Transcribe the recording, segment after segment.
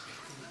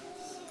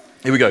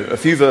Here we go, a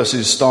few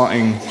verses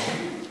starting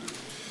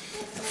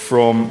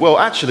from,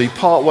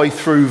 part way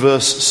through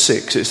verse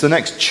 6. It's the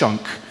next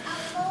chunk.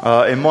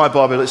 In my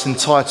Bible, it's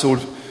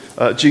entitled,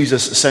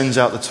 Jesus Sends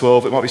Out the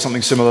 12. It might be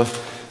something similar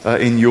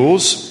in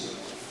yours.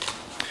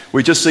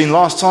 We just seen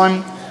last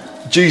time,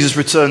 Jesus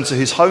returned to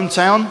his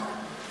hometown,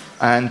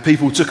 and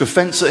people took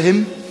offence at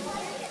him,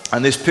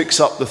 and this picks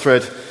up the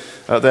thread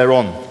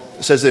thereon.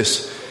 It says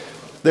this: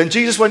 Then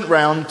Jesus went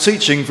round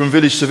teaching from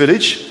village to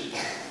village.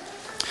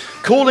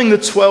 Calling the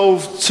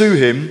 12 to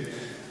him,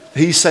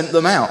 he sent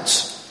them out,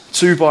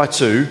 2 by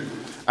 2,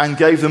 and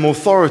gave them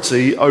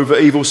authority over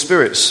evil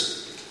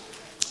spirits.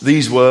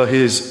 These were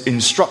his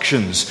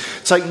instructions.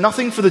 Take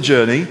nothing for the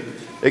journey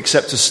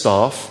except a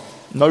staff,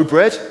 no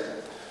bread,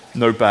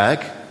 no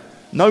bag,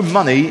 no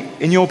money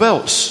in your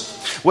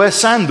belts. Wear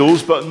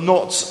sandals, but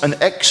not an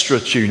extra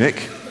tunic.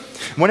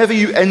 Whenever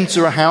you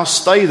enter a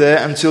house, stay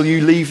there until you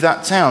leave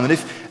that town. And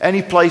if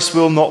any place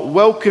will not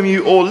welcome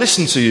you or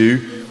listen to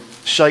you,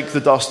 shake the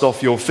dust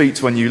off your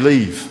feet when you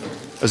leave,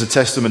 as a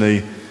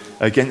testimony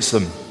against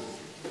them.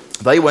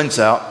 They went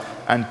out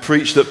and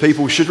preached that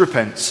people should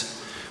repent.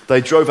 They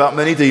drove out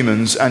many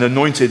demons and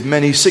anointed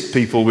many sick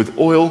people with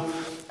oil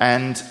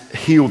and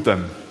healed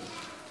them.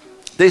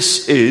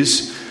 This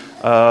is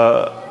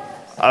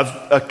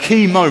a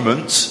key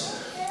moment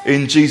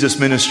in Jesus'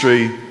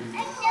 ministry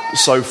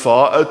so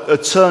far, a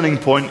turning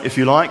point, if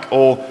you like,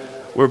 or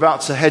we're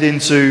about to head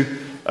into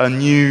a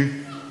new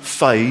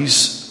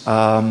phase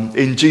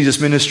in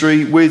Jesus'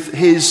 ministry with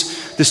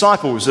his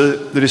disciples.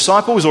 The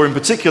disciples, or in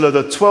particular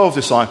the 12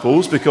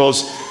 disciples,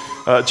 because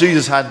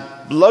Jesus had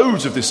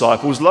loads of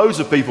disciples, loads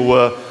of people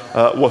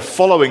were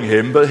following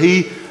him, but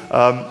he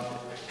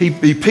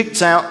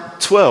picked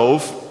out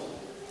 12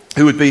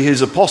 who would be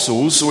his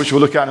apostles, which we'll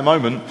look at in a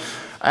moment.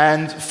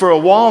 And for a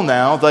while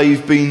now,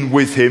 they've been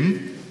with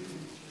him.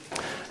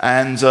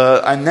 And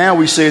now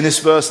we see in this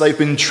verse they've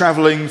been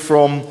travelling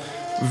from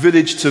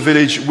village to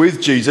village with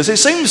Jesus. It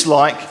seems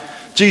like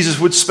Jesus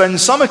would spend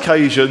some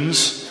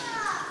occasions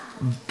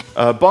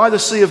by the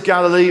Sea of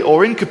Galilee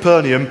or in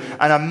Capernaum,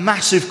 and a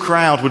massive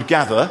crowd would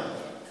gather.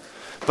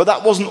 But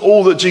that wasn't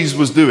all that Jesus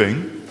was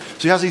doing.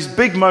 So he has these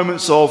big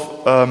moments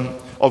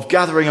of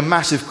gathering a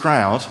massive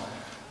crowd.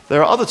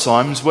 There are other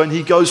times when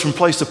he goes from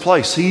place to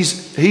place.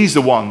 He's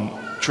the one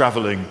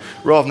travelling,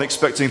 rather than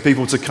expecting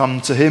people to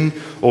come to him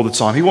all the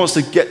time. He wants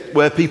to get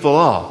where people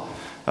are.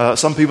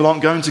 Some people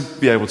aren't going to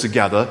be able to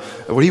gather.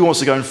 Well, he wants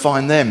to go and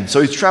find them. So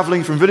he's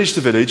travelling from village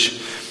to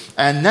village.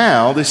 And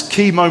now this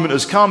key moment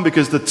has come,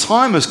 because the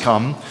time has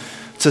come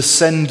to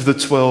send the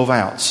 12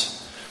 out.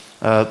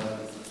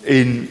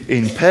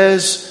 In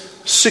pairs,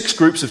 6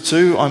 groups of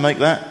 2, I make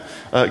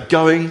that,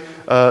 going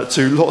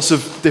to lots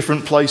of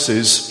different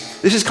places.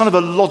 This is kind of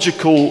a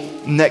logical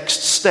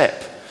next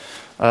step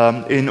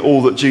in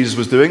all that Jesus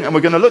was doing. And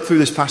we're going to look through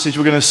this passage.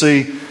 We're going to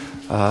see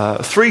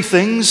 3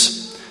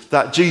 things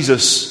that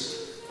Jesus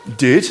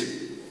did,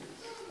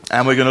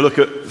 and we're going to look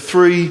at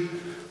 3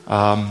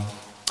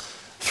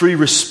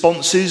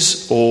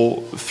 responses,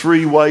 or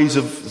 3 ways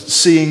of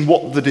seeing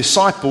what the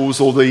disciples,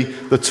 or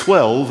the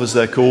 12 as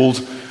they're called,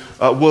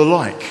 were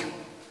like.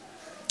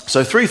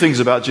 So 3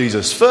 things about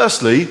Jesus.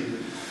 Firstly,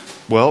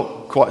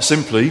 quite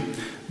simply,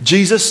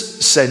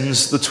 Jesus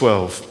sends the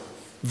 12.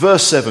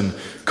 Verse 7,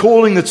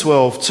 calling the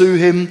 12 to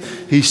him,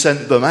 he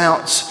sent them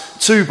out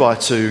 2 by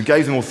 2,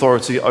 gave them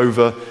authority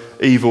over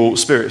evil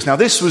spirits. Now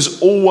this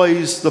was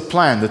always the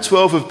plan. The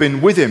 12 have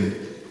been with him.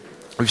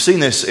 We've seen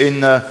this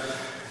in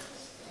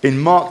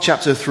Mark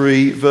chapter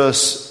 3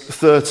 verse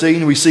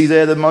 13. We see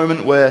there the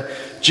moment where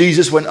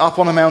Jesus went up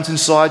on a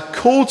mountainside,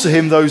 called to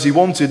him those he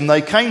wanted, and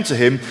they came to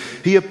him.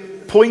 He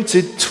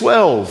appointed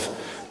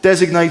 12,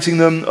 designating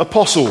them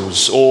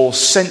apostles, or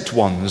sent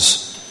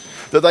ones,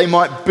 that they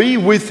might be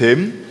with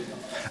him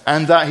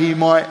and that he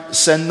might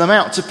send them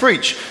out to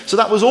preach. So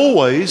that was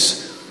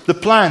always the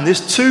plan,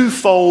 this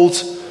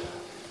twofold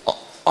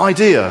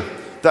idea,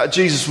 that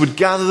Jesus would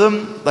gather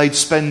them, they'd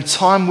spend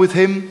time with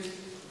him,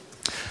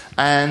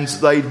 and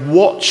they'd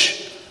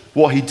watch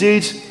what he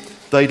did,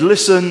 they'd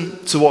listen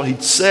to what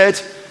he'd said,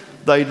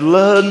 they'd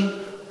learn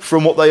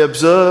from what they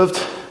observed,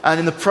 and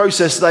in the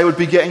process they would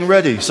be getting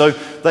ready. So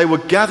they were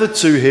gathered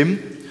to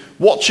him,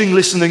 watching,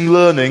 listening,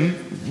 learning,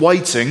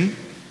 waiting,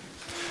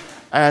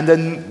 and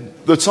then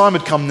the time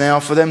had come now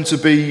for them to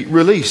be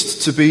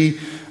released, to be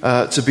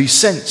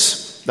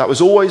sent. That was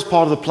always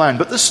part of the plan.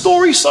 But the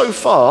story so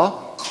far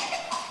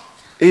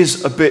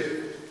is a bit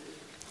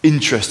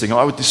interesting.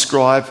 I would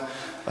describe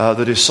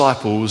the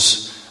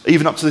disciples,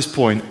 even up to this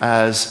point,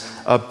 as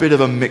a bit of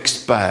a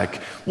mixed bag.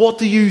 What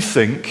do you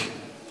think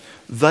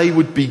they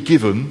would be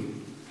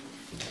given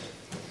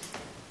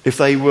if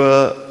they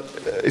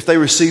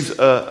received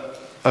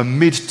a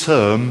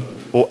mid-term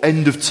or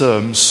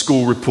end-of-term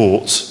school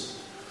report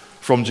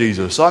from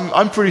Jesus?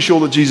 I'm pretty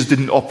sure that Jesus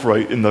didn't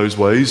operate in those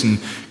ways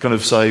and kind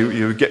of say,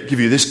 give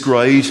you this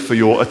grade for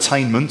your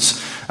attainment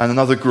and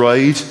another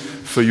grade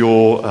for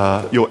your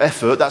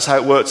effort. That's how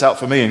it worked out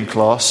for me in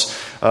class.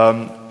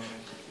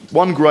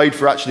 One grade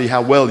for actually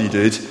how well you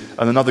did,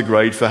 and another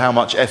grade for how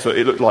much effort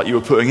it looked like you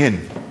were putting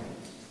in.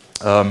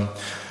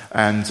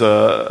 And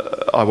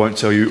I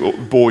won't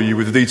bore you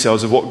with the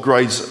details of what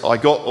grades I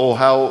got or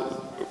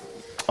how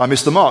I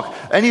missed the mark.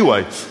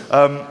 Anyway,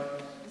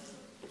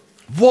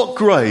 what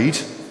grade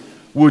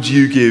would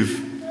you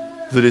give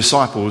the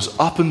disciples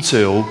up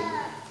until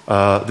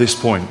this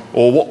point?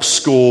 Or what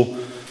score?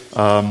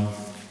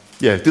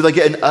 Do they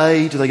get an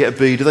A? Do they get a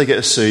B? Do they get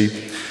a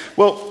C?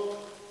 Well,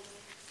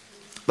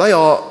 they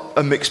are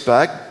a mixed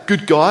bag.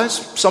 Good guys.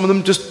 Some of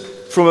them just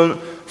from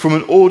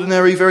an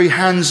ordinary, very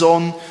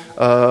hands-on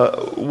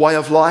way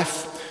of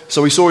life.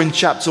 So we saw in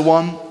chapter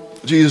 1,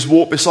 Jesus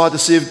walked beside the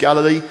Sea of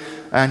Galilee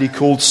and he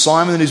called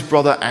Simon and his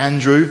brother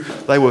Andrew.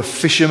 They were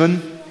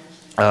fishermen.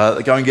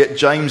 They go and get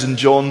James and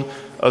John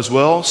as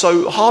well.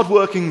 So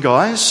hard-working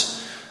guys.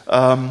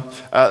 And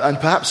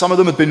perhaps some of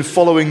them had been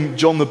following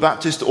John the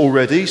Baptist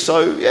already.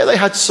 So yeah, they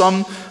had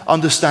some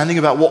understanding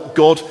about what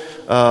God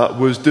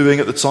was doing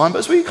at the time. But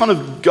as we kind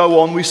of go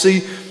on, we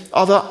see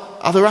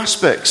other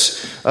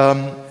aspects.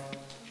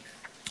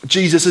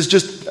 Jesus has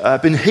just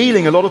been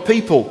healing a lot of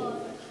people.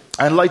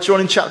 And later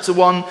on in chapter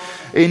 1,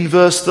 in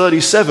verse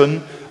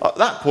 37, at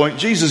that point,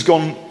 Jesus has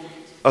gone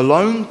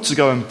alone to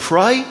go and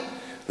pray.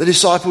 The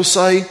disciples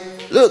say,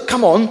 look,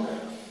 come on,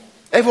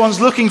 everyone's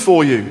looking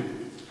for you.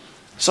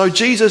 So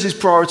Jesus is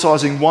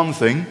prioritizing one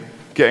thing,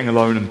 getting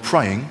alone and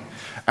praying.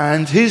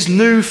 And his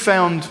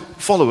newfound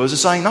followers are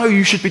saying, no,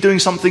 you should be doing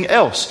something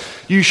else.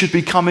 You should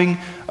be coming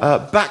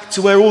back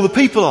to where all the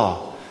people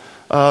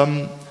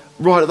are.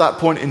 Right at that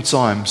point in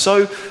time.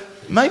 So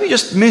maybe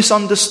just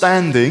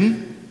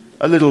misunderstanding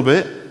a little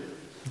bit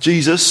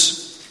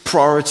Jesus'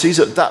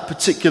 priorities at that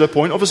particular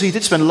point. Obviously he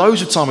did spend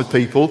loads of time with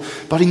people,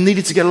 but he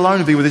needed to get alone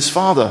and be with his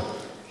Father.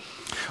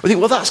 I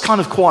think, well, that's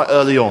kind of quite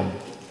early on.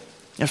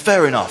 Yeah,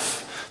 fair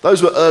enough.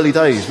 Those were early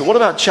days. But what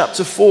about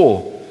chapter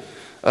 4?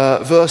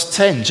 Verse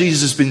 10.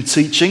 Jesus has been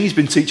teaching. He's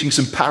been teaching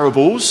some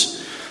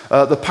parables.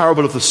 The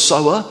parable of the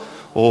sower,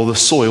 or the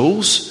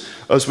soils,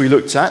 as we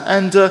looked at.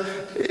 And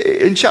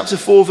in chapter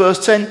 4,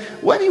 verse 10,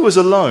 when he was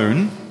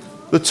alone,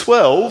 the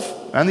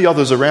 12 and the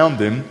others around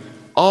him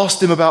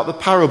asked him about the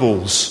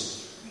parables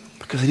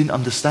because they didn't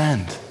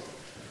understand.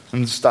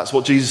 And that's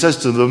what Jesus says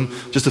to them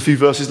just a few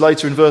verses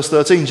later in verse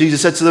 13.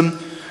 Jesus said to them,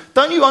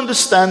 don't you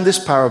understand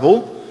this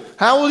parable?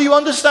 How will you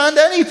understand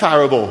any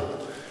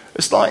parable?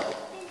 It's like,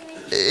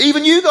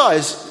 even you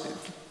guys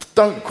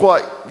don't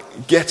quite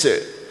get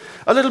it.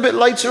 A little bit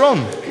later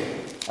on,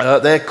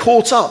 they're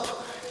caught up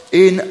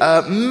in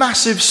a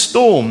massive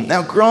storm.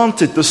 Now,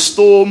 granted, the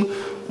storm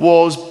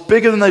was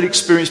bigger than they'd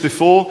experienced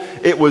before.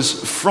 It was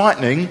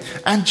frightening,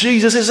 and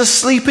Jesus is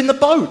asleep in the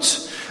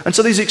boat. And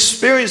so these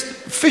experienced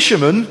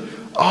fishermen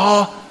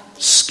are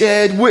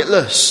scared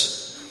witless.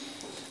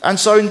 And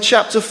so in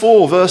chapter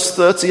 4, verse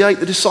 38,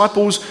 the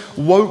disciples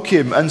woke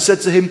him and said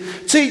to him,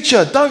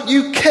 "Teacher, don't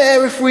you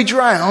care if we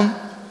drown?"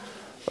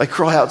 They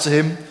cry out to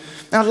him.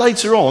 Now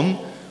later on,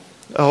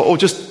 or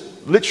just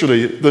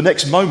literally the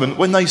next moment,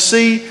 when they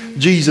see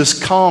Jesus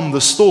calm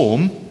the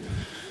storm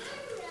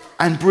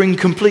and bring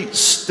complete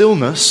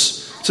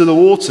stillness to the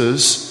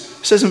waters,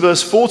 it says in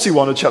verse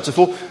 41 of chapter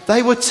 4,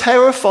 they were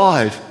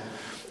terrified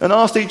and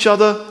asked each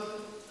other,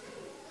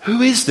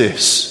 "Who is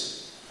this?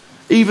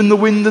 Even the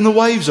wind and the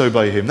waves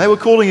obey him." They were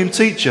calling him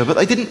teacher, but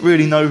they didn't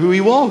really know who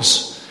he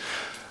was.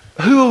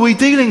 Who are we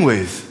dealing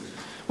with?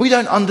 We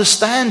don't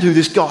understand who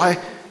this guy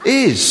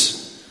is.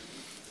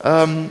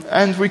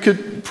 And we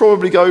could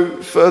probably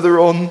go further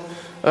on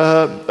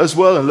as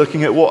well, and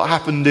looking at what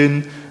happened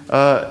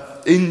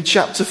in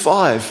chapter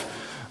 5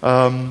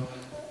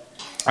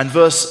 and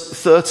verse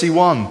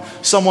 31.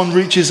 Someone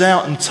reaches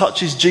out and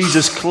touches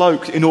Jesus'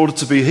 cloak in order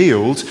to be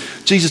healed.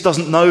 Jesus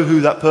doesn't know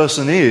who that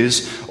person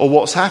is or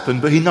what's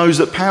happened, but he knows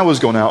that power's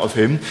gone out of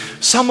him.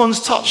 Someone's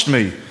touched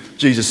me,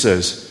 Jesus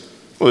says.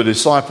 Well, the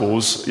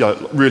disciples,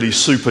 really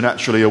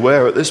supernaturally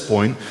aware at this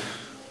point.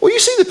 Well, you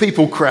see the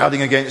people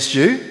crowding against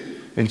you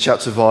in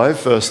chapter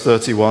 5, verse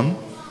 31.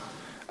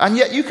 And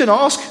yet you can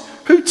ask,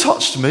 who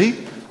touched me?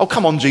 Oh,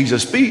 come on,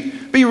 Jesus, be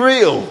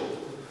real.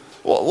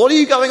 What are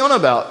you going on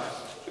about?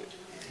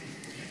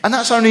 And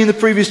that's only in the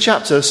previous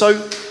chapter. So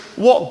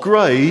what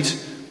grade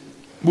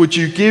would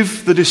you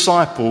give the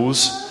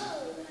disciples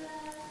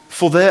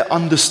for their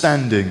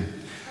understanding?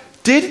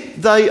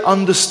 Did they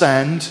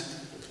understand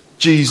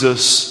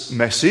Jesus'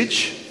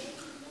 message?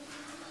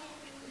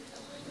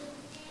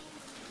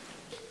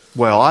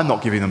 Well, I'm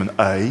not giving them an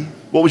A.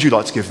 What would you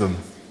like to give them?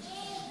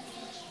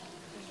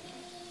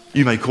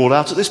 You may call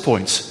out at this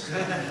point.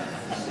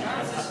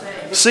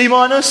 C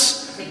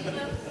minus?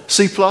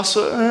 C plus?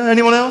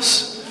 Anyone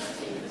else?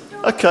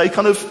 Okay,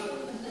 kind of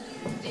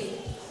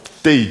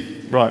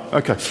D. Right,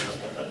 okay.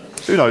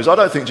 Who knows? I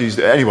don't think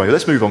Jesus... Anyway,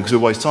 let's move on because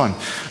we'll waste time.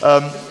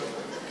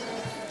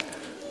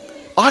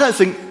 I don't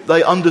think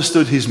they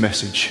understood his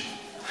message.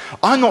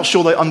 I'm not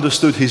sure they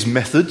understood his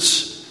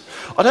methods.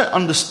 I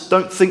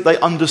don't think they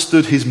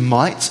understood his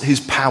might, his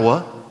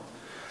power.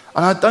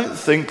 And I don't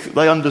think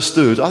they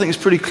understood, I think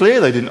it's pretty clear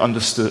they didn't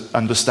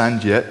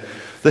understand yet,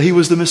 that he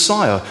was the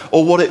Messiah,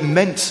 or what it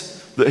meant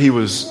that he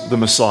was the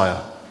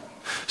Messiah.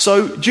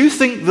 So do you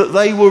think that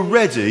they were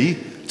ready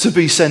to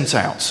be sent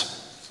out?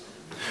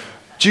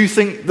 Do you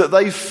think that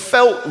they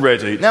felt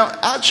ready? Now,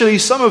 actually,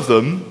 some of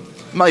them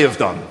may have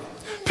done.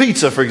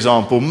 Peter, for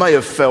example, may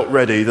have felt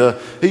ready.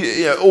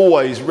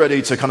 Always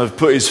ready to kind of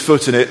put his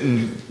foot in it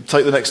and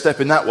take the next step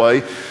in that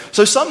way.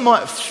 So some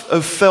might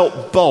have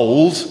felt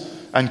bold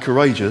and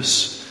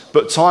courageous,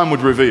 but time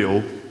would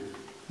reveal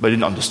they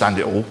didn't understand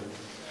it all.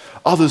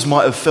 Others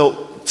might have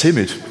felt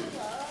timid.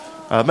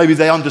 Maybe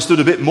they understood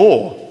a bit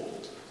more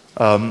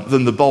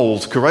than the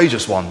bold,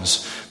 courageous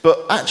ones.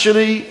 But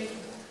actually,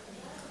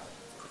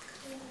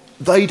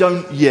 they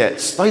don't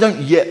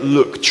yet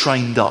look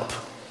trained up.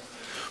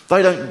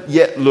 They don't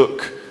yet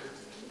look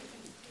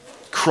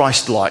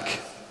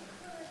Christ-like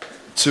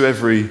to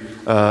every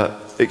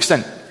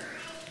extent.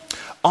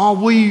 Are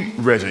we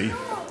ready?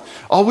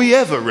 Are we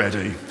ever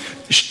ready?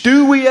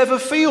 Do we ever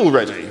feel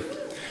ready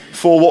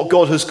for what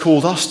God has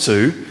called us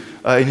to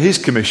in his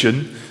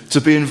commission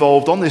to be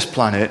involved on this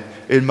planet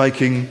in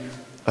making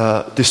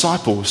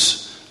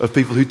disciples of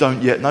people who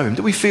don't yet know him?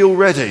 Do we feel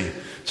ready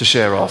to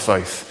share our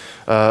faith?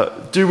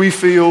 Do we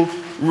feel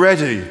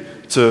ready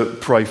to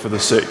pray for the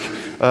sick?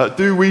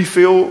 Do we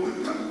feel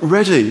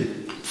ready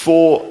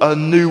for a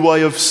new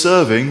way of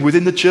serving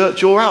within the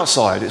church or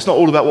outside? It's not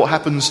all about what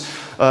happens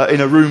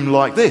in a room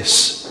like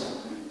this.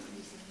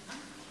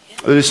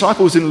 The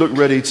disciples didn't look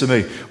ready to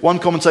me. One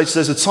commentator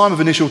says the time of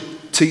initial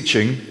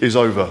teaching is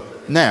over.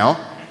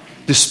 Now,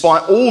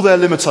 despite all their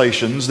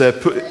limitations,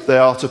 they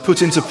are to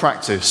put into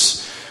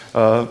practice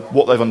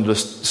what they've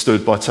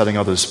understood by telling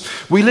others.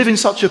 We live in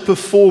such a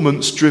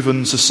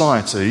performance-driven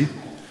society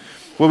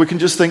where we can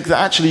just think that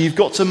actually you've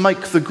got to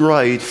make the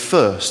grade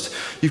first.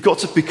 You've got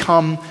to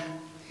become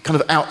kind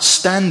of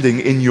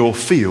outstanding in your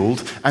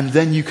field, and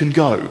then you can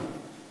go.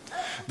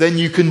 Then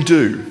you can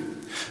do.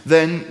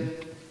 Then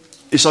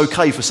it's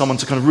okay for someone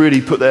to kind of really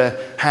put their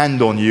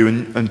hand on you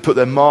and put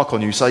their mark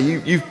on you. Say,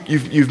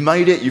 you've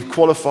made it, you've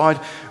qualified.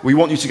 We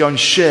want you to go and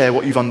share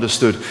what you've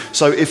understood.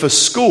 So if a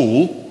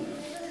school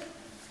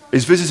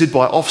is visited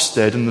by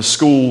Ofsted and the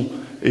school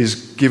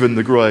is given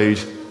the grade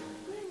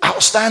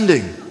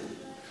outstanding.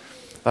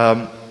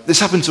 This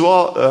happened to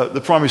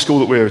the primary school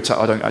that we're at.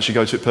 I don't actually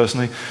go to it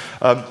personally,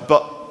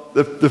 but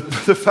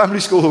the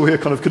family school that we're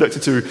kind of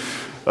connected to,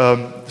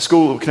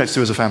 school that we're connected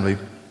to as a family,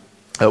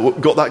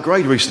 got that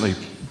grade recently.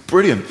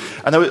 Brilliant.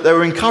 And they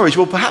were encouraged,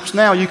 well, perhaps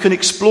now you can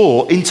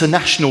explore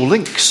international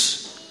links.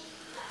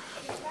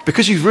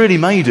 Because you've really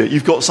made it,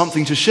 you've got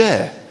something to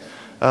share.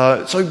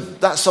 So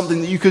that's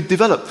something that you could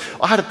develop.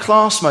 I had a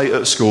classmate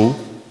at school,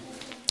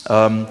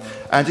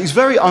 and he's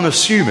very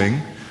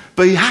unassuming,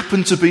 but he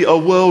happened to be a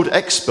world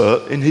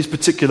expert in his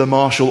particular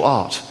martial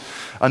art.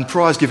 And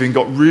prize giving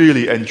got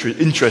really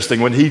interesting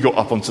when he got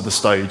up onto the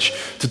stage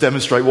to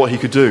demonstrate what he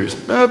could do.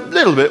 It's a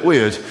little bit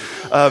weird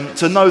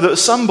to know that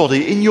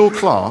somebody in your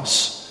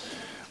class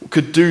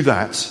could do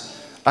that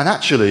and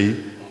actually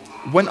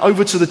went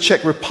over to the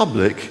Czech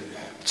Republic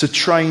to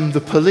train the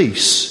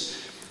police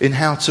in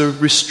how to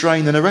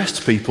restrain and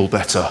arrest people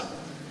better.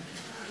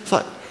 It's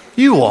like,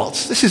 you what?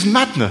 This is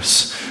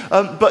madness.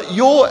 But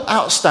you're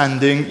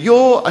outstanding,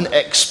 you're an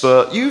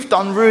expert, you've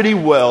done really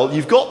well,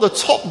 you've got the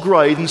top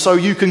grade, and so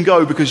you can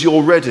go because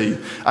you're ready,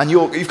 and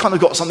you've kind of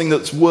got something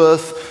that's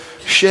worth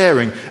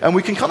sharing. And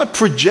we can kind of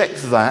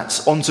project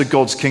that onto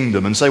God's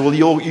kingdom and say, well,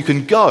 you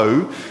can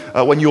go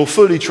when you're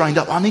fully trained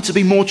up. I need to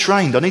be more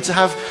trained, I need to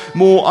have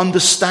more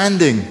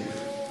understanding.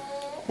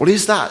 Well,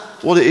 is that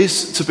what it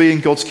is to be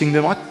in God's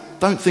kingdom? I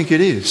don't think it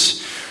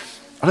is.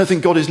 I don't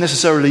think God is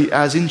necessarily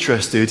as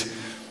interested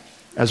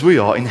as we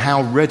are in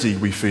how ready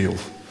we feel.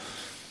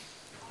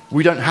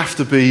 We don't have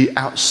to be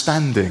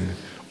outstanding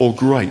or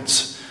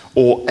great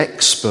or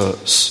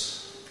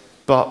experts,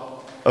 but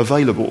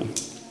available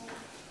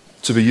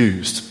to be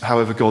used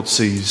however God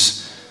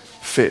sees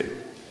fit.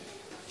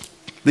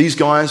 These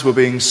guys were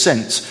being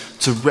sent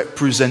to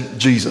represent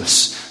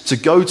Jesus, to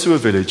go to a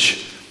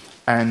village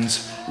and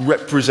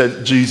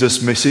represent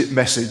Jesus'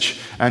 message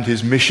and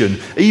his mission,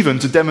 even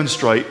to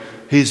demonstrate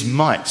his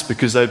might,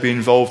 because they'd be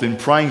involved in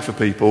praying for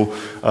people,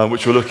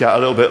 which we'll look at a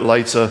little bit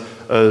later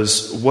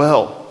as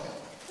well.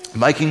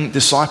 Making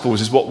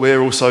disciples is what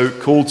we're also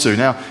called to.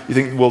 Now, you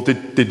think, well,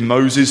 did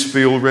Moses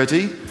feel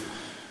ready?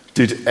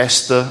 Did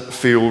Esther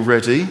feel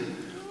ready?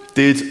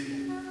 Did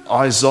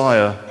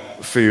Isaiah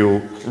feel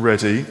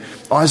ready?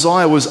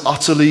 Isaiah was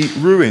utterly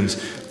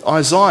ruined.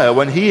 Isaiah,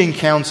 when he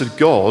encountered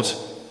God,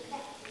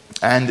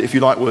 and if you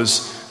like,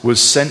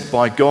 was sent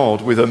by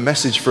God with a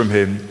message from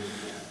him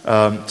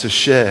to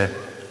share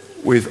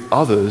with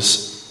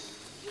others,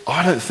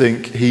 I don't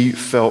think he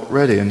felt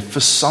ready. And for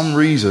some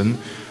reason,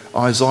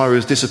 Isaiah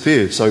has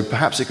disappeared. So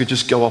perhaps it could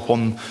just go up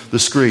on the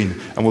screen,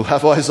 and we'll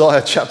have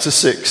Isaiah chapter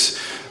 6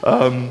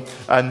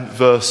 and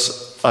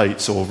verse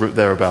 8 or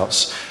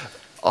thereabouts.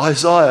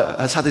 Isaiah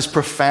has had this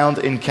profound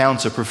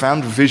encounter,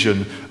 profound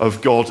vision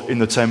of God in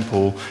the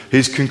temple.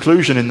 His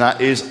conclusion in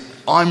that is,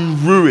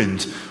 I'm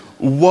ruined.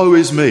 Woe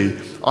is me.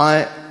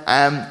 I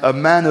am a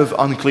man of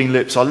unclean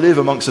lips. I live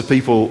amongst a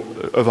people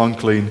of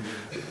unclean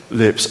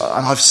lips.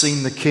 And I've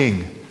seen the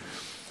King.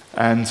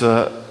 And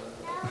I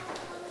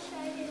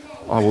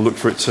will look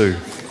for it too.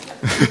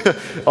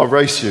 I'll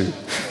race you.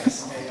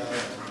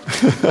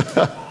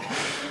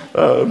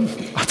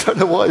 I don't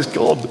know why it's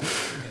gone.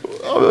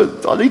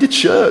 I need a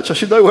church. I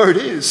should know where it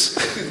is.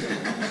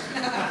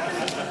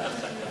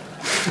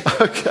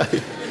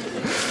 Okay.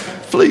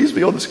 Please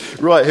be honest.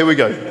 Right, here we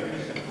go.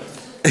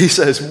 He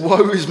says,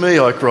 "Woe is me,"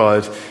 I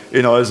cried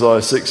in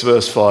Isaiah 6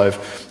 verse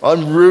 5.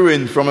 "I'm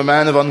ruined from a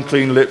man of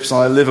unclean lips, and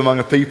I live among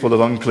a people of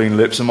unclean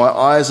lips, and my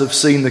eyes have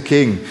seen the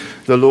King,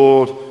 the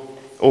Lord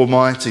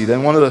Almighty."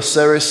 Then one of the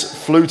seraphs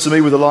flew to me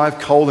with a live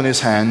coal in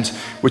his hand,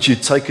 which he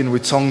had taken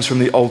with tongs from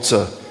the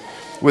altar.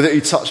 With it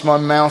he touched my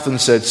mouth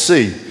and said,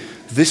 "See,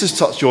 this has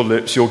touched your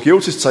lips, your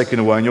guilt is taken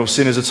away, and your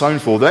sin is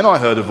atoned for." Then I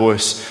heard a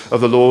voice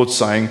of the Lord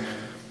saying,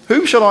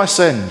 "Whom shall I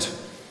send?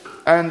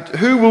 And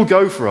who will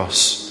go for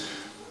us?"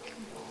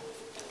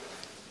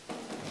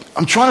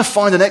 I'm trying to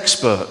find an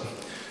expert,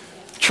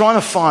 trying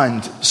to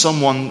find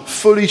someone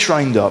fully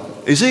trained up.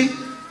 Is he?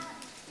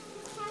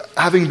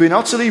 Having been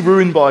utterly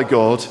ruined by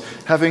God,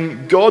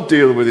 having God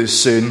deal with his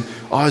sin,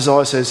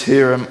 Isaiah says,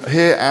 here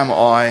am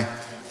I,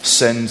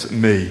 send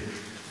me.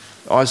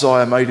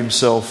 Isaiah made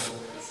himself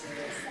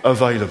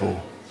available.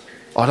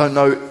 I don't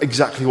know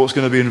exactly what's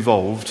going to be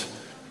involved,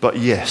 but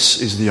yes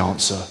is the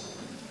answer.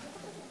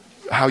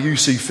 How you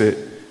see fit,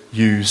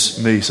 use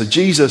me. So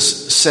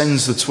Jesus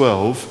sends the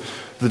 12.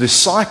 The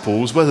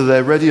disciples, whether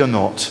they're ready or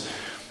not,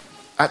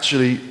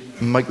 actually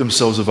make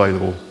themselves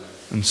available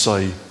and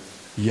say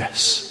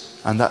yes.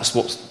 And that's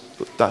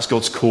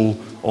God's call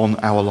on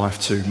our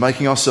life too.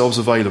 Making ourselves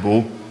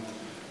available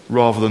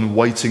rather than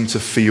waiting to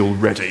feel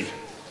ready.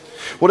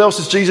 What else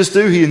does Jesus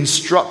do? He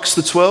instructs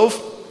the 12.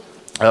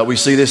 We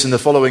see this in the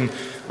following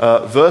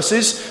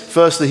verses.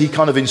 Firstly, he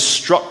kind of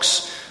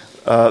instructs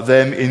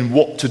them in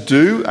what to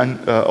do and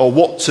or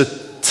what to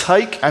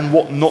take and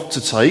what not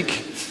to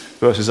take.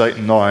 Verses 8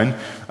 and 9.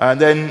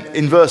 And then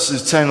in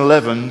verses 10 and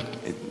 11,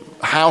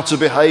 how to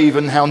behave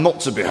and how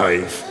not to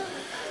behave.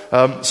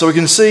 So we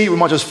can see, we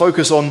might just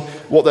focus on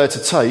what they're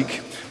to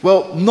take.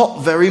 Well,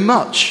 not very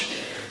much.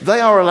 They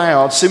are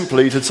allowed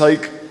simply to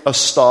take a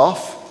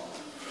staff,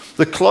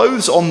 the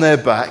clothes on their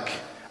back,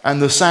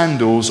 and the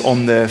sandals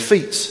on their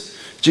feet.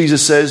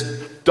 Jesus says,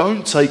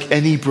 don't take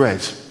any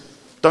bread.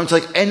 Don't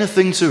take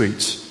anything to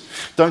eat.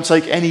 Don't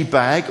take any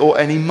bag or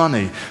any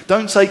money.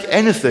 Don't take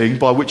anything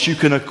by which you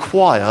can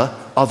acquire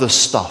other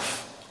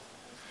stuff.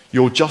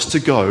 You're just to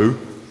go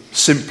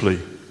simply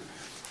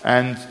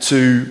and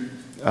to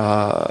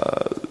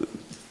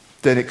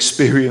then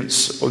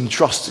experience and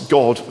trust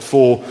God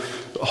for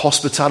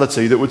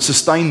hospitality that would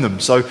sustain them.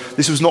 So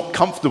this was not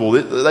comfortable.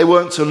 They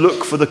weren't to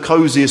look for the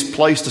coziest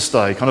place to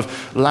stay, kind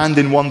of land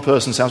in one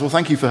person's house. Well,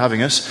 thank you for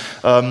having us,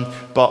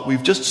 but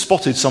we've just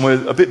spotted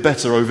somewhere a bit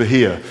better over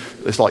here.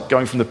 It's like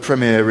going from the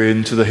Premier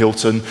Inn to the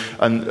Hilton,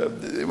 and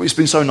it's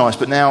been so nice,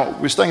 but now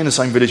we're staying in the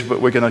same village, but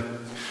we're going to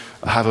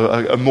have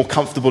a more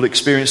comfortable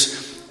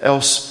experience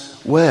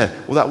elsewhere.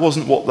 Well, that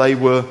wasn't what they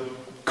were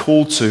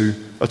called to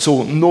at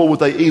all, nor would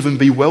they even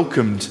be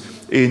welcomed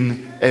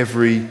in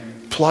every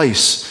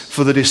place.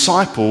 For the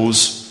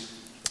disciples,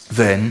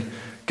 then,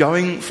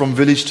 going from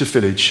village to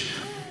village,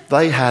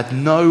 they had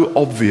no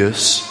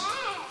obvious,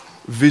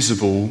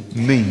 visible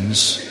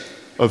means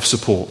of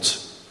support.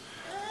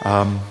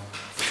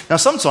 Now,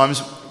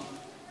 sometimes,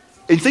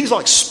 in things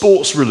like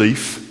sports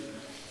relief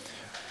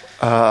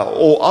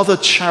or other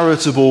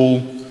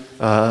charitable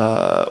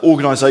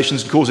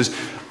organisations and causes,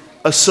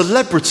 a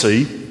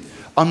celebrity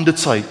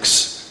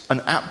undertakes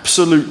an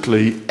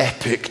absolutely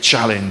epic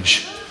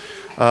challenge.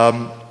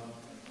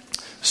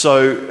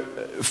 So,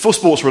 for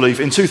sports relief,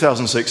 in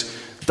 2006,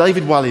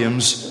 David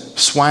Walliams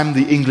swam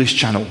the English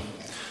Channel.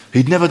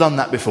 He'd never done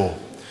that before.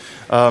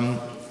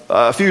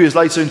 A few years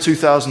later, in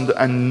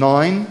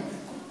 2009,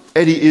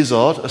 Eddie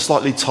Izzard, a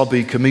slightly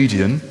tubby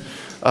comedian,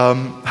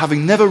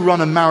 having never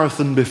run a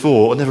marathon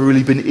before, or never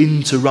really been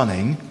into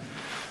running,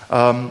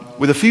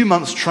 with a few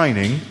months'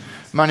 training,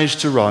 managed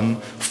to run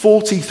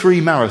 43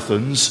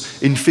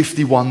 marathons in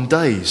 51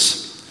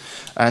 days.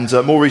 And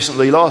more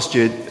recently, last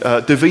year,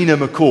 Davina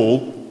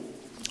McCall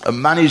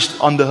managed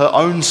under her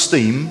own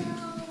steam,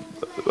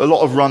 a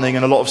lot of running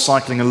and a lot of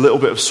cycling and a little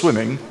bit of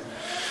swimming,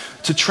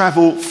 to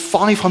travel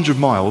 500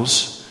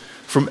 miles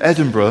from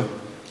Edinburgh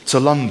to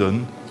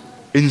London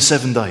in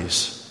 7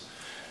 days.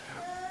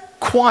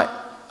 Quite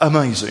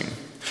amazing.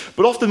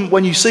 But often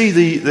when you see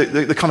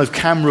the kind of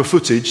camera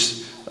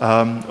footage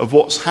of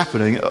what's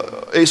happening,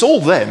 it's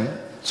all them,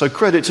 so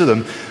credit to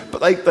them,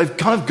 but they've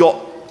kind of got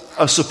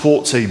a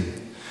support team.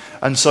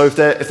 And so if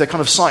they're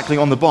kind of cycling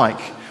on the bike,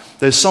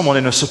 there's someone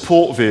in a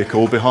support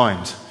vehicle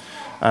behind.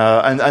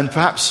 And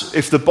perhaps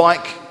if the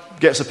bike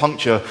gets a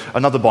puncture,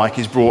 another bike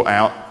is brought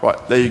out.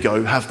 Right, there you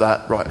go, have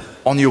that. Right,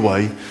 on your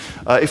way.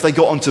 If they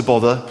got onto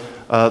bother,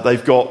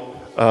 they've got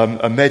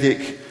a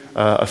medic,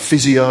 a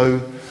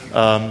physio,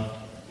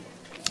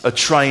 a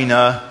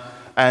trainer,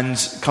 and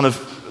kind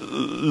of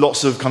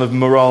lots of kind of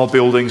morale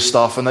building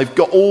stuff. And they've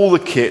got all the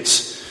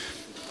kits,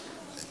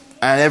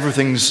 and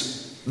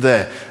everything's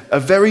there. A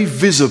very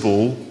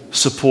visible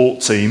support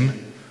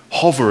team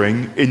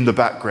hovering in the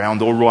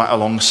background or right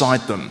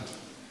alongside them.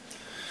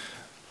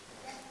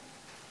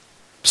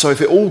 So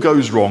if it all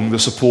goes wrong, the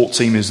support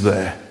team is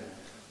there.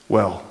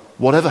 Well,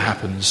 whatever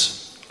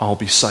happens, I'll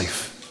be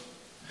safe.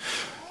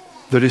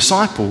 The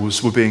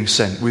disciples were being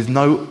sent with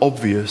no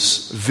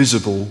obvious,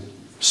 visible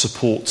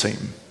support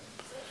team.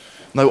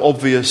 No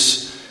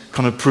obvious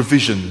kind of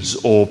provisions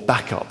or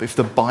backup. If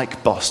the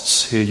bike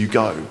busts, here you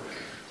go.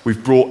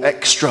 We've brought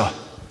extra.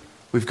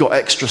 We've got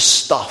extra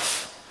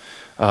stuff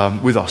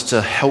with us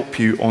to help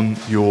you on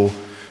your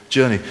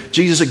journey.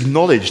 Jesus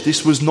acknowledged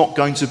this was not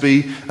going to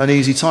be an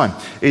easy time.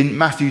 In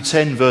Matthew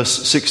 10,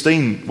 verse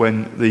 16,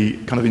 when the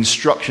kind of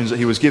instructions that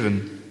he was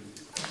giving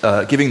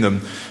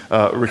them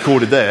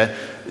recorded there,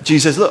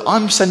 Jesus says, look,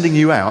 I'm sending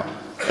you out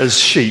as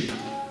sheep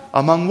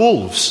among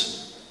wolves.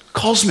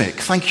 Cosmic,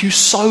 thank you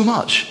so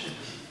much.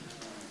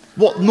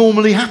 What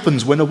normally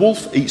happens when a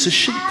wolf eats a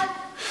sheep?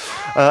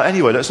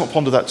 Anyway, let's not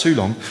ponder that too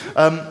long.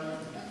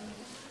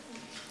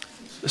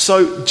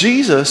 So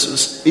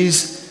Jesus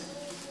is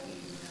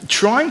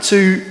trying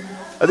to,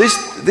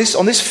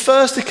 on this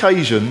first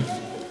occasion,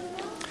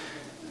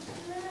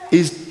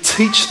 is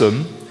teach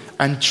them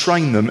and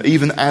train them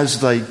even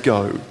as they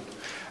go.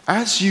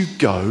 As you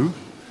go,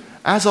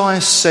 as I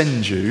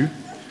send you,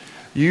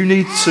 you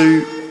need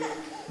to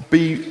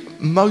be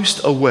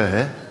most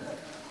aware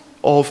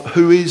of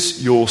who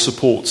is your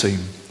support team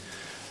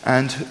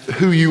and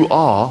who you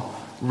are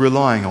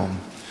relying on.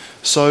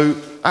 So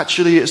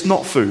actually it's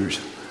not food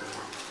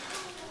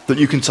that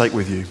you can take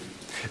with you.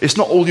 It's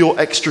not all your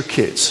extra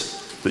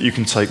kits that you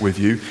can take with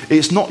you.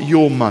 It's not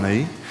your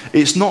money.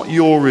 It's not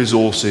your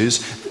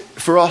resources.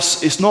 For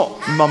us, it's not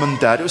mum and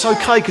dad. It's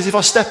okay because if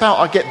I step out,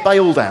 I get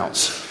bailed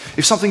out.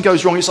 If something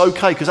goes wrong, it's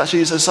okay because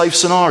actually it's a safe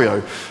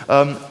scenario.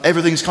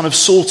 Everything's kind of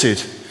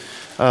sorted.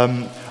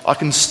 I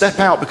can step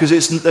out because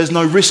there's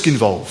no risk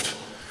involved.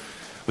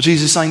 But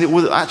Jesus is saying that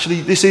well,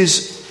 actually this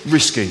is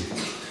risky.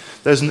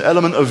 There's an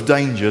element of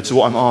danger to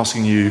what I'm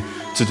asking you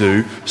to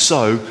do,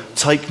 so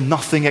take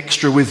nothing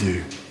extra with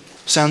you.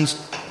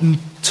 Sounds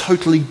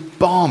totally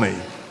balmy.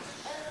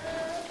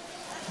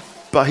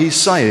 But he's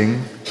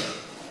saying,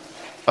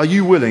 are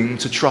you willing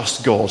to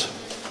trust God?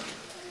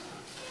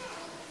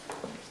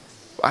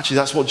 Actually,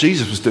 that's what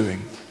Jesus was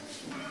doing.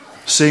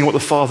 Seeing what the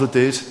Father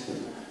did,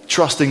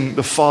 trusting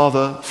the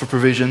Father for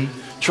provision,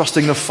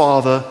 trusting the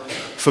Father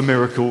for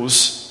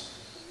miracles.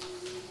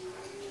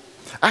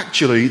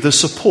 Actually, the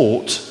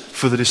support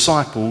for the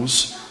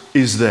disciples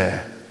is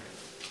there.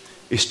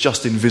 It's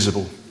just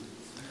invisible.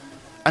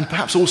 And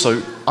perhaps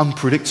also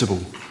unpredictable.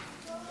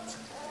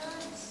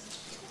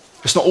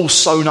 It's not all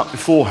sewn up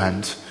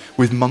beforehand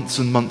with months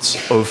and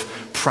months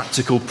of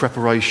practical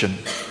preparation.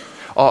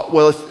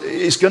 Well,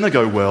 it's going to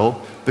go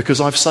well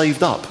because I've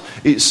saved up.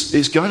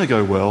 It's going to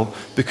go well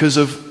because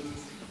of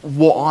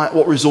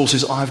what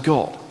resources I've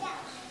got.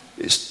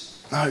 Is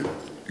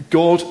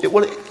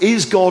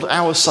God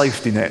our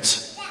safety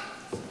net?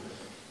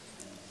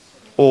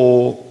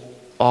 Or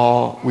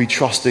are we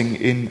trusting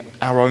in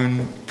our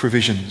own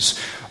provisions?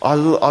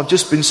 I've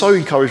just been so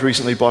encouraged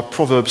recently by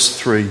Proverbs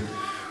 3,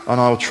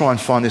 and I'll try and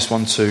find this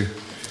one too.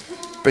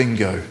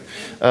 Bingo.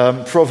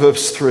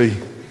 Proverbs 3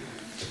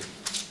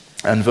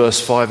 and verse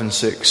 5 and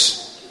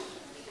 6.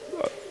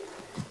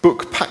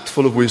 Book packed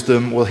full of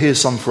wisdom. Well, here's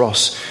some for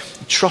us.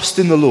 Trust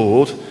in the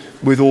Lord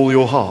with all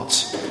your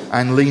heart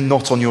and lean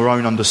not on your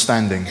own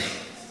understanding.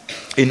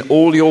 In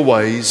all your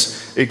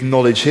ways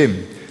acknowledge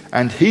him,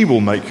 and he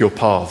will make your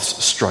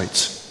paths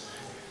straight.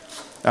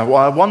 Now,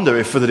 I wonder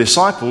if for the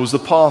disciples the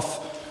path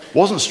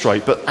wasn't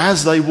straight, but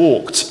as they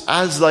walked,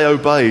 as they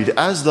obeyed,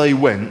 as they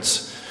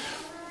went,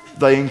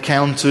 they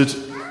encountered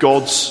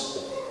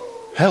God's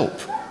help,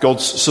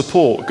 God's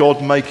support,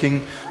 God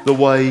making the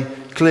way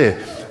clear.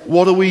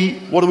 What are we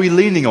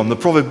leaning on? The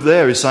proverb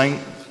there is saying,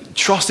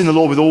 trust in the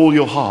Lord with all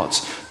your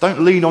heart.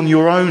 Don't lean on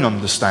your own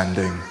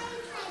understanding.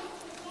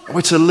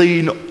 We're to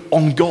lean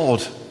on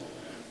God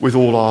with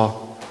all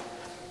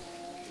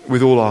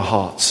our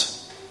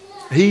hearts.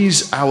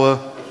 He's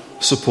our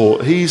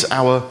support. He's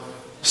our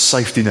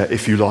safety net,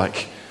 if you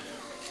like.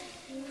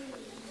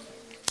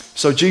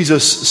 So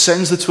Jesus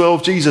sends the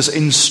 12. Jesus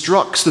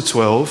instructs the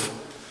 12.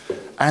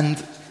 And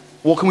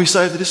what can we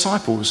say of the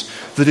disciples?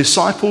 The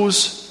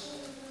disciples,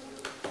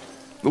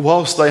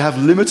 whilst they have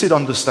limited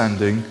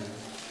understanding,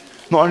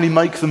 not only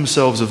make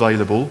themselves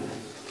available,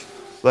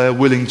 they are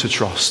willing to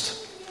trust.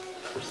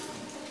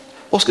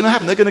 What's going to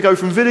happen? They're going to go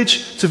from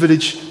village to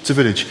village to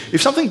village.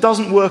 If something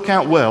doesn't work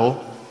out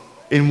well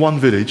in one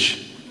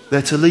village,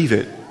 they're to leave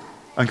it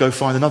and go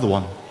find another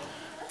one.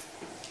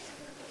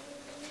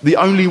 The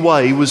only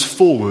way was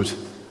forward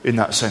in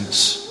that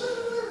sense,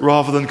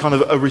 rather than kind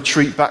of a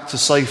retreat back to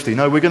safety.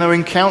 No, we're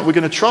going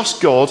to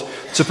trust God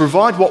to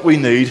provide what we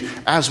need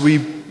as we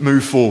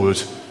move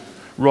forward,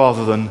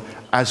 rather than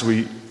as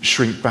we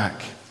shrink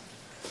back.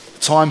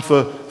 Time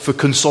for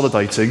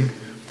consolidating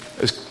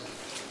is,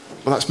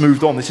 well, that's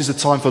moved on. This is a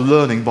time for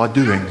learning by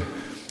doing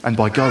and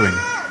by going.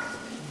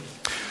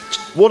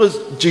 What does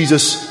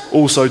Jesus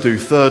also do?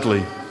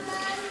 Thirdly,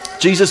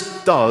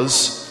 Jesus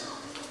does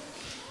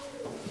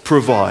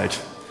provide.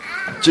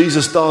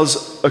 Jesus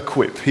does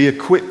equip. He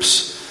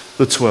equips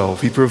the 12.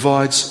 He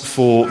provides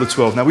for the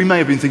 12. Now, we may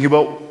have been thinking,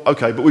 well,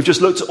 okay, but we've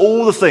just looked at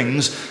all the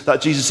things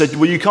that Jesus said,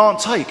 well, you can't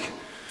take.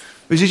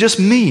 Is he just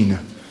mean?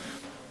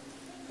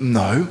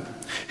 No.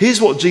 Here's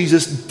what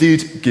Jesus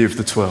did give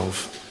the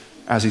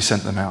 12 as he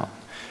sent them out.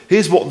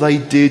 Here's what they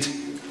did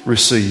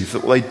receive,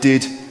 what they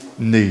did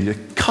need. A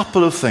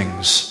couple of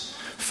things.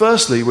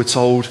 Firstly, we're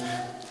told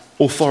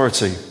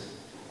authority.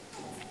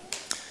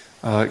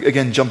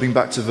 Again, jumping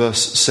back to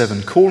verse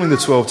 7. Calling the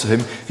 12 to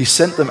him, he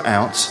sent them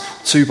out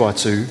 2 by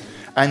 2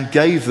 and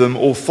gave them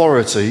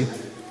authority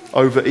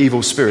over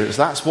evil spirits.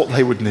 That's what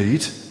they would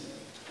need.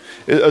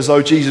 As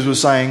though Jesus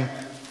was saying,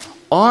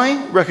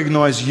 I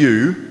recognize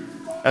you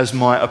as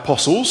my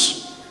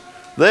apostles,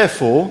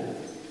 therefore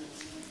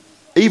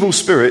evil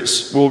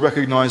spirits will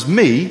recognize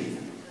me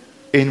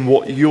in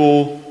what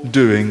you're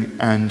doing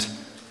and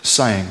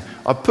saying.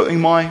 I'm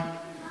putting my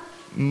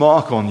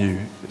mark on you.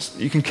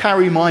 You can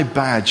carry my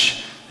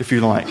badge, if you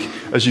like,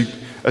 as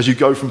you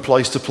go from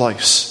place to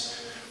place.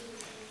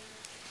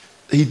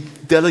 He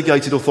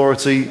delegated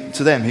authority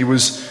to them. He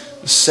was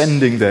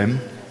sending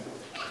them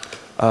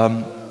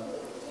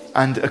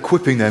and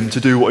equipping them to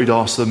do what he'd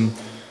asked them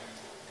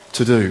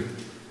to do.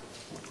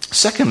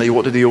 Secondly,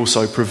 what did he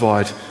also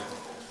provide?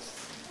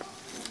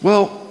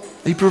 Well,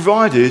 he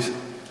provided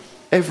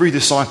every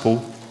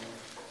disciple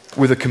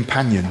with a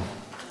companion,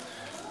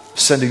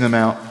 sending them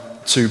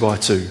out 2 by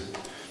 2.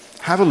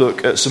 Have a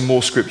look at some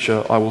more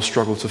scripture I will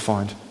struggle to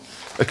find.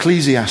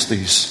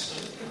 Ecclesiastes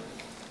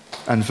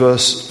and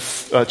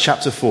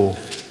chapter 4,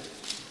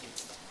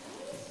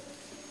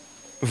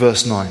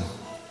 verse 9.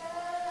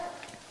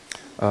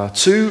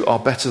 2 are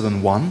better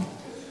than 1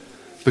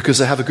 because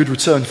they have a good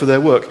return for their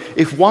work.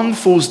 If one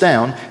falls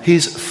down,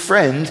 his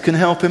friend can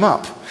help him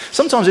up.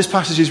 Sometimes this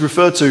passage is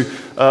referred to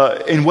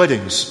in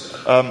weddings.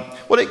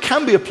 Well, it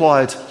can be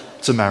applied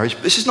to marriage,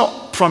 but this is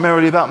not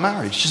primarily about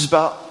marriage. This is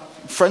about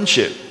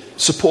friendship,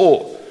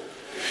 support.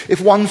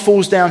 If one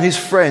falls down, his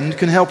friend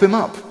can help him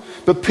up.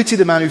 But pity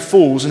the man who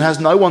falls and has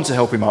no one to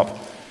help him up.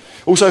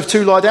 Also, if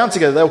 2 lie down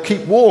together, they'll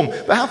keep warm.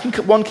 But how can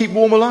one keep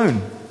warm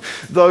alone?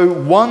 Though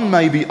one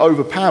may be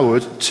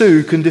overpowered,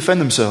 2 can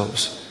defend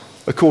themselves.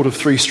 A cord of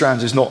 3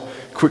 strands is not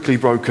quickly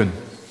broken.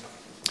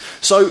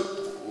 So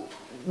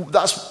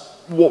that's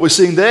what we're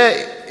seeing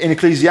there in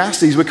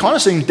Ecclesiastes. We're kind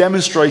of seeing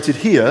demonstrated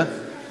here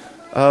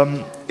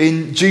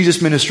in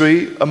Jesus'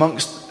 ministry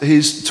amongst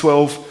his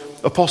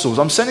 12 apostles.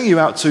 I'm sending you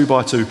out 2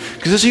 by 2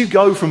 because as you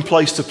go from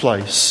place to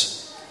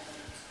place,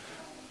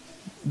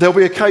 there'll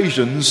be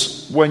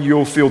occasions when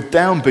you'll feel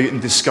downbeat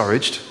and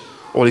discouraged,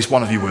 or at least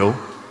one of you will.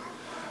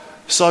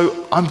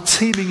 So I'm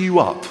teaming you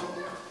up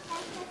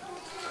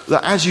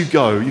that as you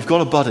go, you've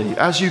got a buddy.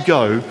 As you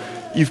go,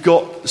 you've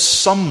got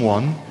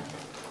someone,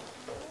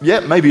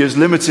 maybe as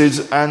limited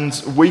and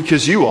weak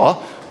as you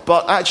are,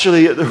 but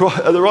actually at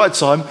the right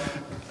time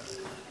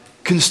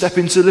can step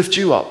in to lift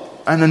you up.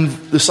 And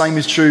then the same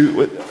is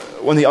true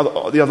when the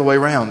other way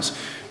around.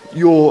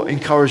 You're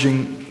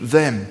encouraging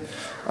them.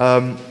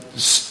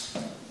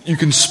 You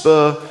can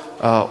spur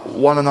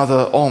one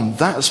another on.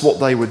 That's what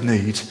they would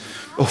need.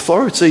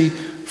 Authority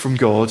from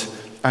God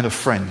and a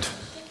friend.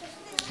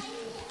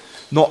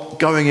 Not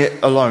going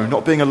it alone,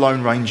 not being a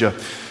lone ranger.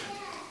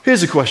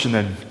 Here's a question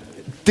then.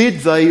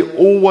 Did they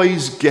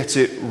always get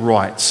it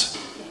right?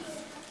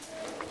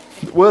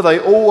 Were they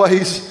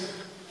always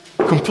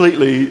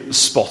completely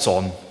spot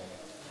on?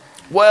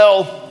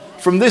 Well,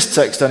 from this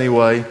text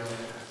anyway,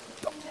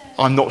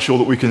 I'm not sure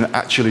that we can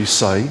actually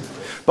say.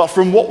 But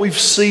from what we've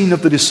seen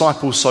of the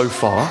disciples so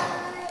far,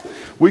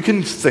 we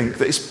can think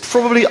that it's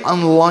probably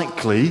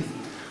unlikely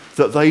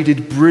that they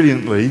did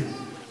brilliantly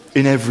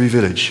in every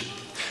village.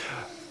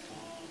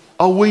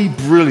 Are we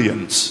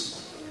brilliant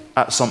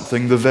at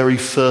something the very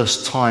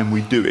first time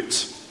we do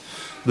it?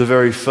 The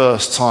very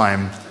first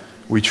time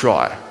we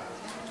try?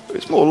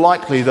 It's more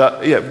likely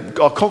that,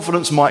 our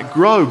confidence might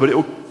grow, but it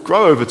will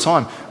grow over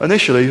time.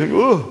 Initially, you think,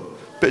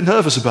 a bit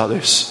nervous about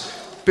this,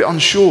 a bit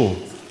unsure.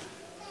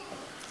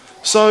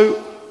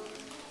 So,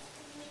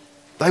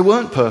 they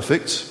weren't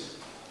perfect.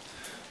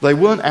 They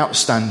weren't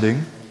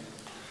outstanding.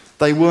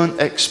 They weren't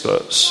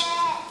experts.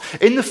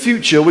 In the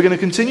future, we're going to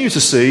continue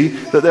to see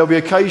that there'll be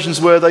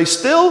occasions where they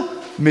still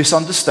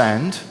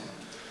misunderstand.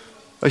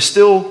 They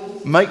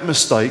still make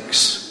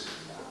mistakes,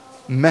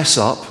 mess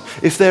up.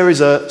 If there is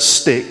a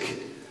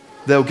stick,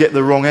 they'll get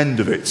the wrong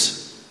end of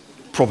it,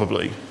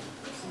 probably.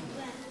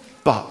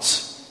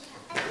 But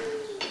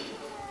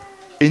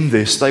in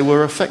this, they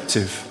were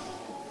effective.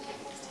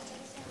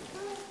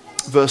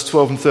 Verse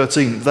 12 and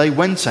 13, they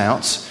went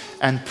out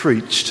and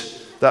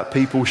preached that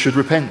people should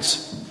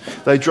repent.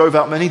 They drove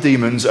out many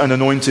demons and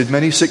anointed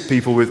many sick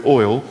people with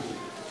oil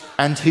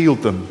and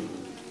healed them.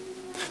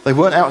 They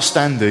weren't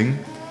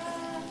outstanding,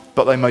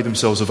 but they made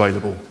themselves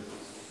available.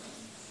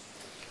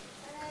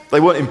 They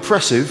weren't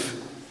impressive,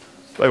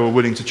 they were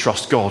willing to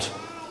trust God.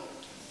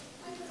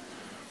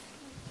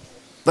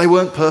 They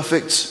weren't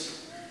perfect,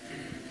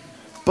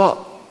 but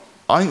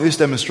I think this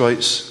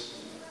demonstrates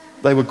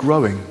they were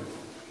growing.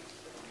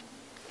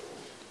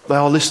 They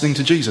are listening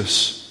to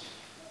Jesus.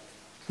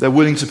 They're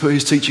willing to put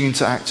his teaching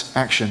into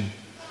action.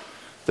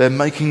 They're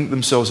making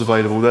themselves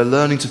available. They're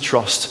learning to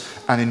trust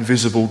an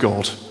invisible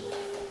God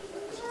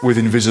with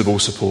invisible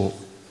support.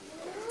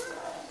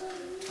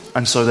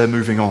 And so they're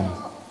moving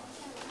on.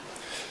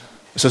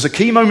 So it's a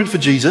key moment for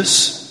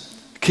Jesus,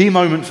 a key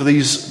moment for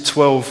these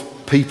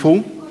 12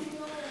 people.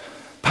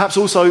 Perhaps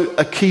also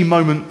a key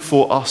moment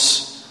for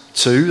us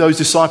too. Those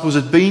disciples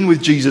had been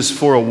with Jesus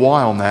for a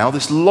while now.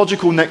 This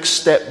logical next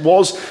step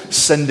was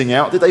sending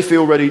out. Did they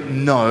feel ready?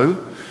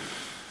 No.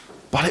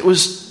 But it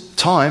was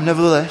time,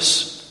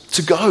 nevertheless,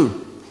 to go.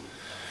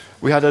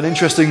 We had an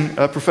interesting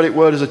prophetic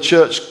word as a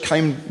church,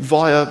 came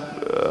via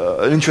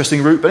an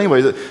interesting route. But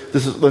anyway,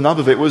 the nub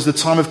of it was the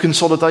time of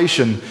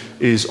consolidation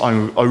is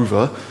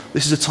over.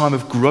 This is a time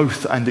of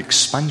growth and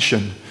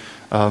expansion,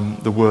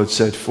 the word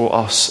said, for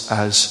us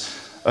as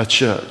a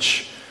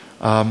church.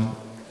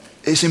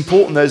 It's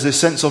important there's this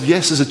sense of,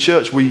 yes, as a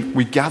church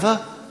we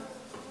gather.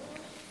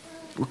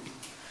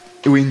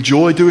 We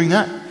enjoy doing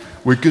that.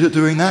 We're good at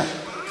doing that.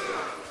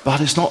 But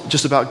it's not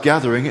just about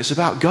gathering, it's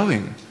about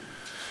going.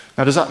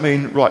 Now, does that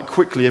mean, right,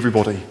 quickly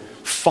everybody,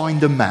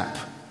 find a map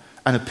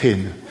and a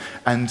pin,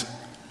 and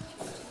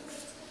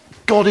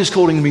God is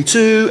calling me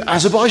to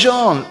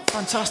Azerbaijan.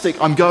 Fantastic,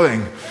 I'm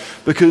going,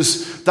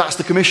 because that's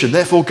the commission,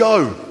 therefore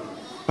go.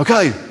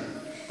 Okay,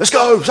 let's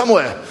go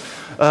somewhere.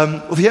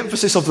 Well, the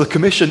emphasis of the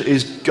commission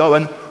is go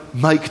and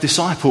make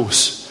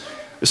disciples.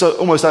 It's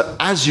almost that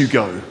as you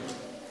go,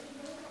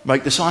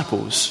 make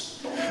disciples.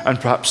 And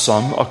perhaps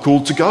some are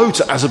called to go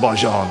to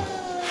Azerbaijan.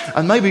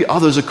 And maybe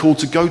others are called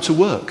to go to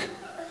work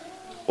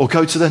or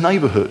go to their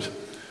neighbourhood.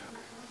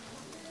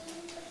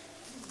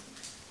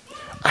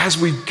 As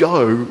we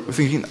go, we're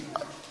thinking,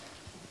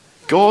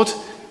 God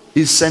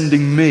is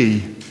sending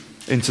me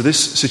into this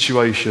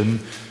situation.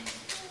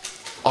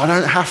 I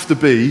don't have to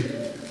be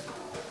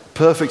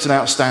perfect and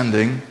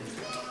outstanding,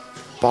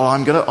 but I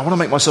want to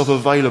make myself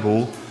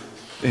available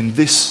in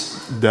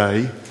this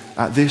day,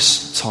 at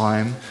this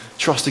time,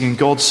 trusting in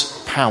God's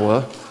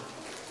power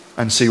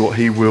and see what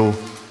he will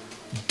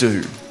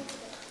do.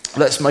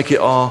 Let's make it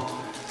our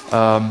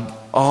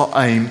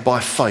aim by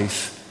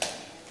faith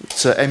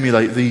to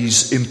emulate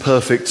these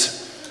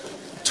imperfect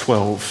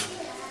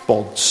 12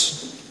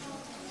 bods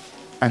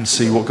and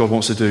see what God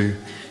wants to do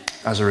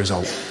as a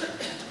result.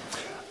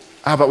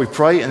 How about we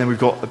pray, and then we've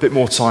got a bit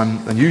more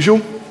time than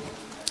usual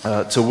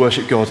to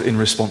worship God in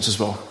response as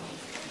well.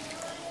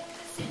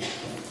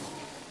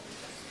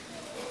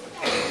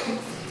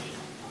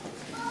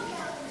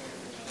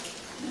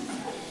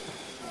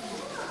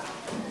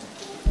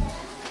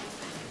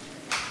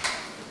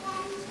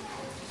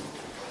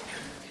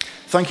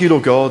 Thank you,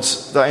 Lord God,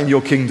 that in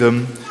your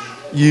kingdom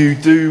you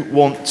do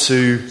want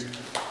to,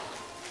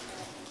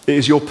 it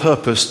is your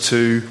purpose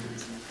to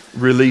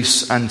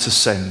release and to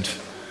send.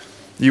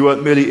 You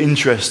weren't merely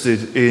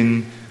interested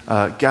in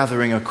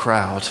gathering a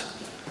crowd,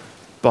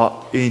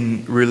 but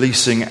in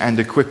releasing and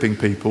equipping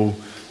people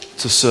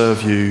to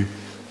serve you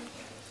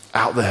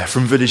out there,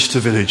 from village to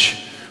village,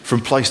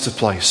 from place to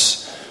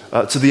place,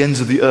 to the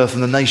ends of the earth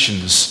and the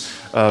nations.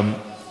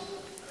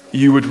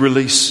 You would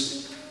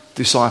release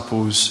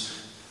disciples.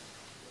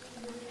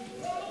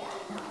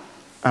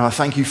 And I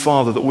thank you,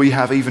 Father, that we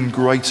have even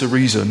greater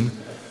reason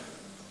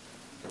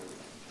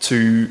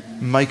to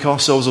make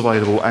ourselves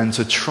available and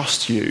to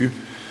trust you,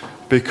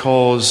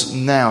 because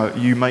now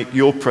you make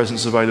your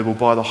presence available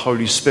by the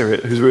Holy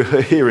Spirit, who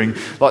we're hearing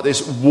like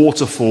this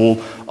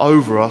waterfall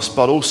over us,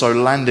 but also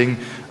landing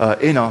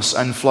in us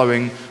and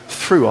flowing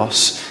through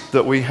us,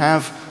 that we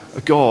have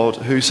a God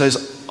who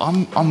says,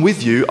 I'm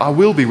with you, I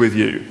will be with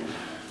you.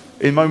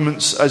 In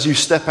moments as you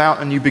step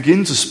out and you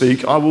begin to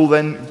speak, I will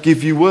then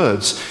give you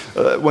words.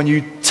 When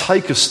you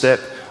take a step,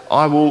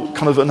 I will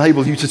kind of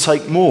enable you to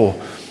take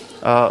more.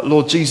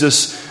 Lord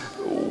Jesus,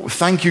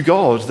 thank you,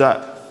 God,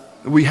 that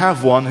we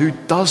have one who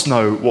does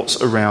know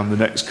what's around the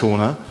next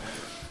corner,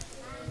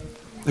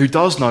 who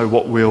does know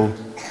what we'll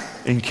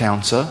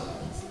encounter,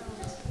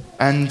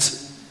 and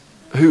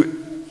who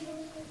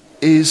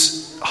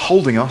is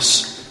holding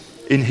us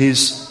in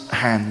his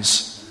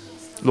hands.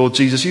 Lord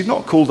Jesus, you've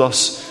not called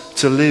us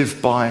to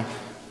live by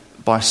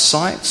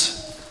sight,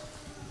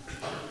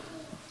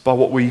 by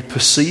what we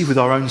perceive with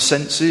our own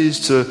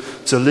senses,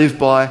 to live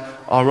by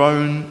our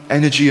own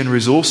energy and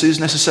resources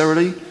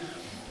necessarily,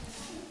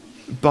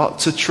 but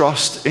to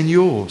trust in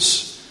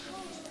yours.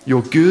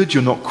 You're good,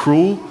 you're not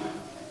cruel.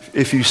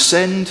 If you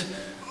send,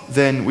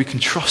 then we can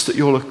trust that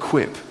you'll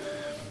equip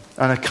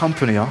and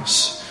accompany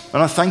us.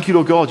 And I thank you,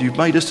 Lord God, you've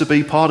made us to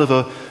be part of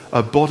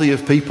a body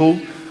of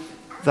people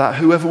that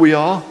whoever we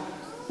are,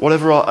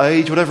 whatever our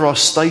age, whatever our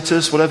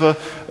status, whatever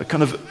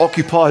kind of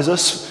occupies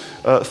us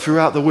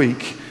throughout the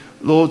week,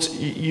 Lord,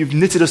 you've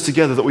knitted us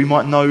together that we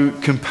might know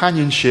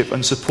companionship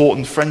and support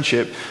and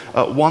friendship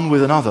one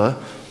with another,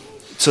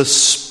 to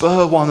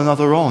spur one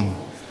another on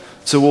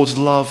towards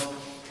love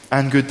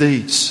and good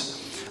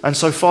deeds. And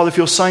so, Father, if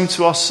you're saying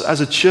to us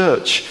as a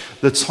church,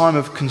 the time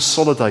of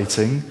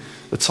consolidating,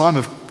 the time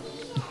of,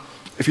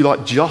 if you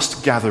like,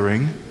 just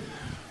gathering,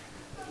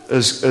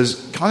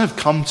 has kind of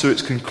come to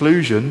its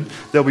conclusion.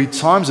 There'll be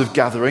times of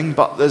gathering,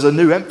 but there's a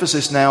new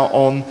emphasis now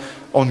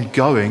on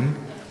going.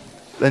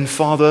 Then,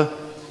 Father,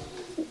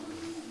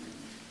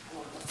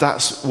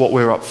 that's what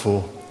we're up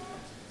for.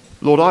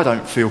 Lord, I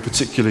don't feel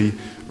particularly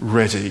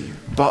ready,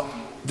 but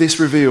this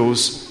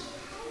reveals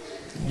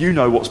you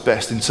know what's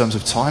best in terms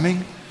of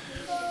timing,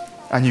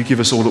 and you give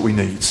us all that we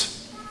need.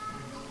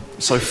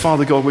 So,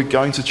 Father God, we're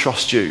going to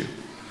trust you.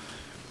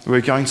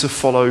 We're going to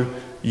follow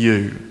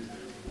you.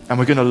 And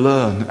we're going to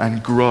learn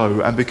and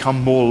grow and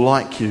become more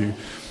like you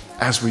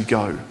as we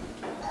go.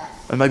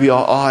 And maybe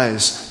our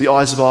eyes, the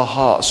eyes of our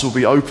hearts, will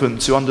be open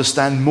to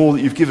understand more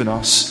that you've given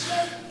us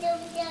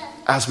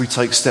as we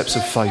take steps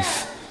of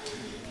faith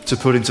to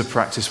put into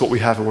practice what we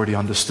have already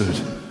understood.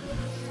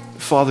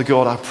 Father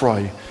God, I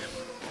pray,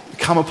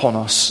 come upon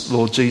us,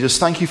 Lord Jesus.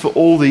 Thank you for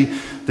all the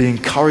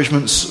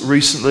encouragements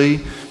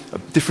recently,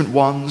 different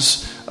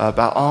ones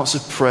about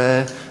answered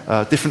prayer,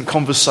 different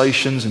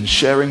conversations and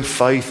sharing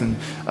faith,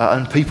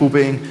 and people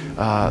being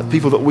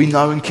people that we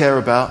know and care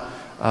about,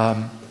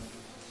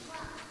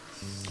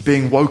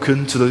 being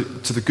woken to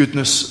the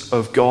goodness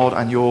of God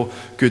and your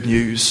good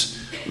news.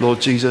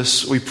 Lord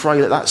Jesus, we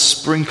pray that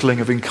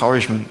sprinkling of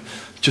encouragement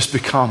just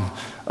become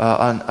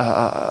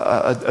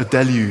a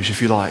deluge,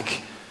 if you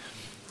like,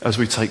 as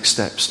we take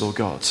steps, Lord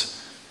God.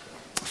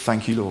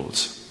 Thank you, Lord.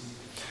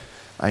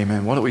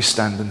 Amen. Why don't we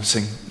stand and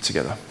sing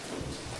together?